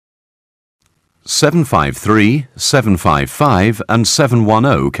753, 755 and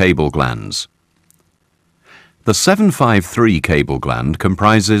 710 cable glands. The 753 cable gland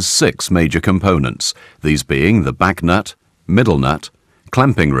comprises 6 major components, these being the back nut, middle nut,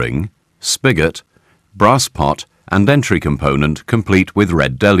 clamping ring, spigot, brass pot and entry component complete with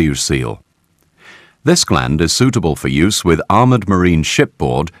red deluge seal. This gland is suitable for use with armoured marine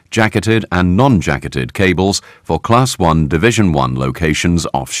shipboard, jacketed and non-jacketed cables for Class 1 Division 1 locations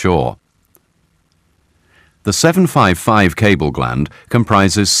offshore. The 755 cable gland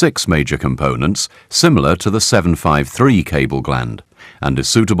comprises 6 major components similar to the 753 cable gland and is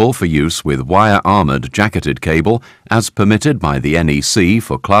suitable for use with wire-armoured jacketed cable as permitted by the NEC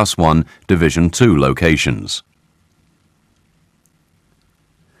for Class 1 Division 2 locations.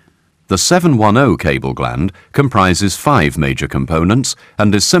 The 710 cable gland comprises 5 major components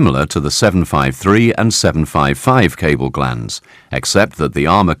and is similar to the 753 and 755 cable glands, except that the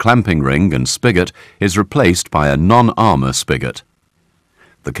armour clamping ring and spigot is replaced by a non-armour spigot.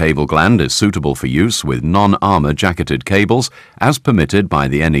 The cable gland is suitable for use with non-armour jacketed cables as permitted by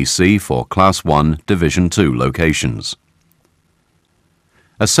the NEC for Class 1 Division 2 locations.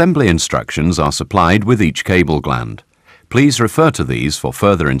 Assembly instructions are supplied with each cable gland. Please refer to these for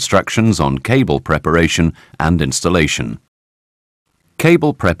further instructions on cable preparation and installation.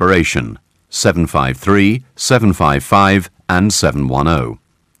 Cable preparation 753, 755 and 710.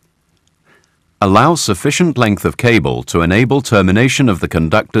 Allow sufficient length of cable to enable termination of the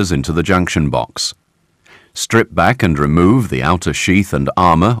conductors into the junction box. Strip back and remove the outer sheath and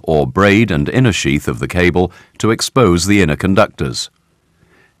armour or braid and inner sheath of the cable to expose the inner conductors.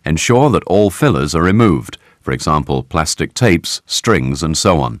 Ensure that all fillers are removed, for example, plastic tapes, strings and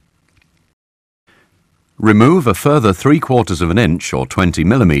so on. Remove a further 3/4 of an inch or 20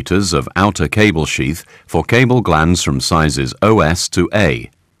 mm of outer cable sheath for cable glands from sizes OS to A.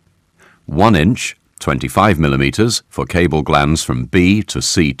 1 inch, 25 mm for cable glands from B to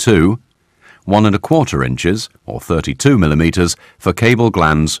C2, 1 1/4 inches or 32 mm for cable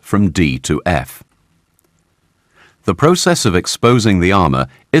glands from D to F. The process of exposing the armour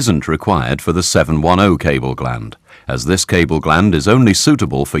isn't required for the 710 cable gland, as this cable gland is only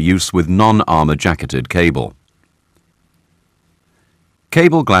suitable for use with non-armour jacketed cable.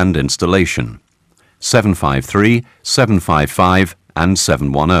 Cable gland installation 753, 755 and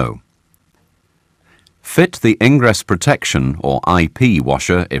 710. Fit the ingress protection or IP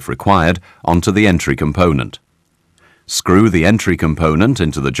washer, if required, onto the entry component. Screw the entry component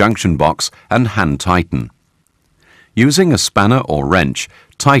into the junction box and hand tighten. Using a spanner or wrench,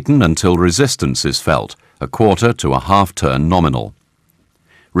 tighten until resistance is felt, 1/4 to a 1/2 turn nominal.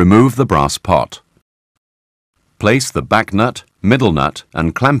 Remove the brass pot. Place the back nut, middle nut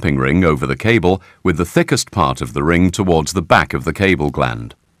and clamping ring over the cable with the thickest part of the ring towards the back of the cable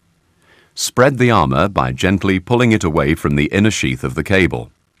gland. Spread the armour by gently pulling it away from the inner sheath of the cable.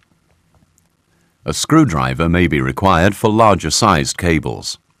 A screwdriver may be required for larger sized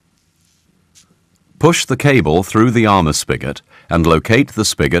cables. Push the cable through the armour spigot and locate the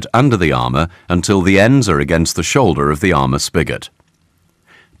spigot under the armour until the ends are against the shoulder of the armour spigot.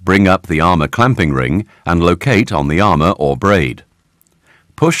 Bring up the armour clamping ring and locate on the armour or braid.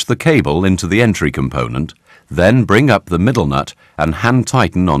 Push the cable into the entry component, then bring up the middle nut and hand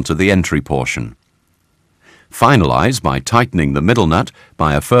tighten onto the entry portion. Finalize by tightening the middle nut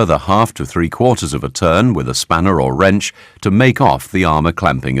by a further 1/2 to 3/4 of a turn with a spanner or wrench to make off the armour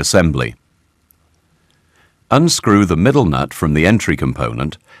clamping assembly. Unscrew the middle nut from the entry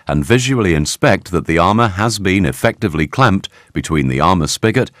component and visually inspect that the armour has been effectively clamped between the armour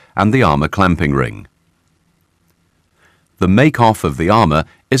spigot and the armour clamping ring. The make-off of the armour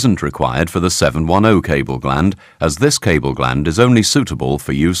isn't required for the 710 cable gland, as this cable gland is only suitable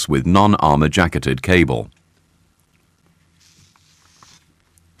for use with non-armour jacketed cable.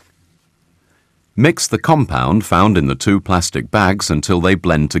 Mix the compound found in the 2 plastic bags until they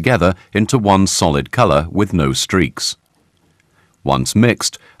blend together into one solid colour with no streaks. Once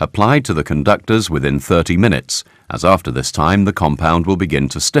mixed, apply to the conductors within 30 minutes, as after this time the compound will begin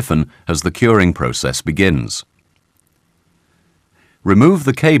to stiffen as the curing process begins. Remove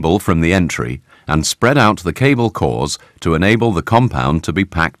the cable from the entry and spread out the cable cores to enable the compound to be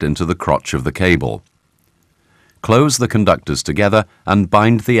packed into the crotch of the cable. Close the conductors together and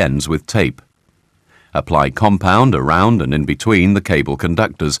bind the ends with tape. Apply compound around and in between the cable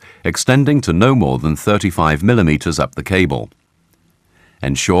conductors, extending to no more than 35 mm up the cable.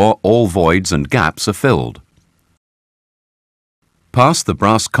 Ensure all voids and gaps are filled. Pass the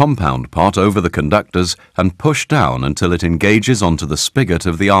brass compound pot over the conductors and push down until it engages onto the spigot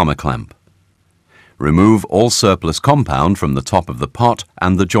of the armour clamp. Remove all surplus compound from the top of the pot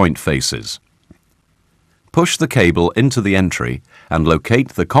and the joint faces. Push the cable into the entry and locate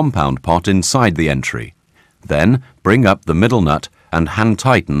the compound pot inside the entry. Then bring up the middle nut and hand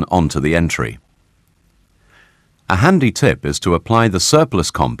tighten onto the entry. A handy tip is to apply the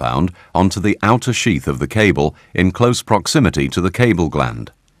surplus compound onto the outer sheath of the cable in close proximity to the cable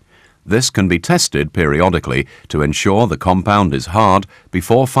gland. This can be tested periodically to ensure the compound is hard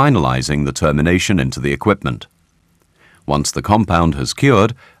before finalizing the termination into the equipment. Once the compound has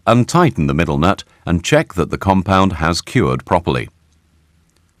cured, untighten the middle nut and check that the compound has cured properly.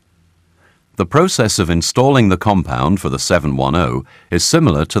 The process of installing the compound for the 710 is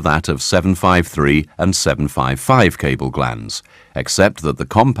similar to that of 753 and 755 cable glands, except that the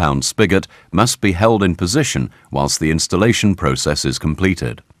compound spigot must be held in position whilst the installation process is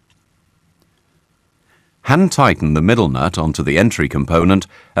completed. Hand tighten the middle nut onto the entry component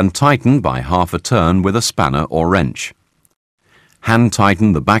and tighten by half a turn with a spanner or wrench. Hand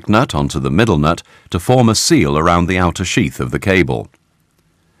tighten the back nut onto the middle nut to form a seal around the outer sheath of the cable.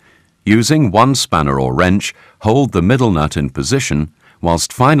 Using one spanner or wrench, hold the middle nut in position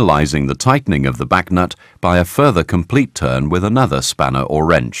whilst finalizing the tightening of the back nut by a further complete turn with another spanner or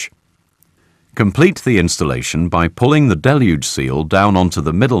wrench. Complete the installation by pulling the Deluge seal down onto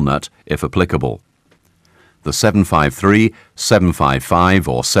the middle nut if applicable. The 753, 755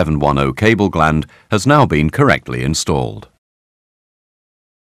 or 710 cable gland has now been correctly installed.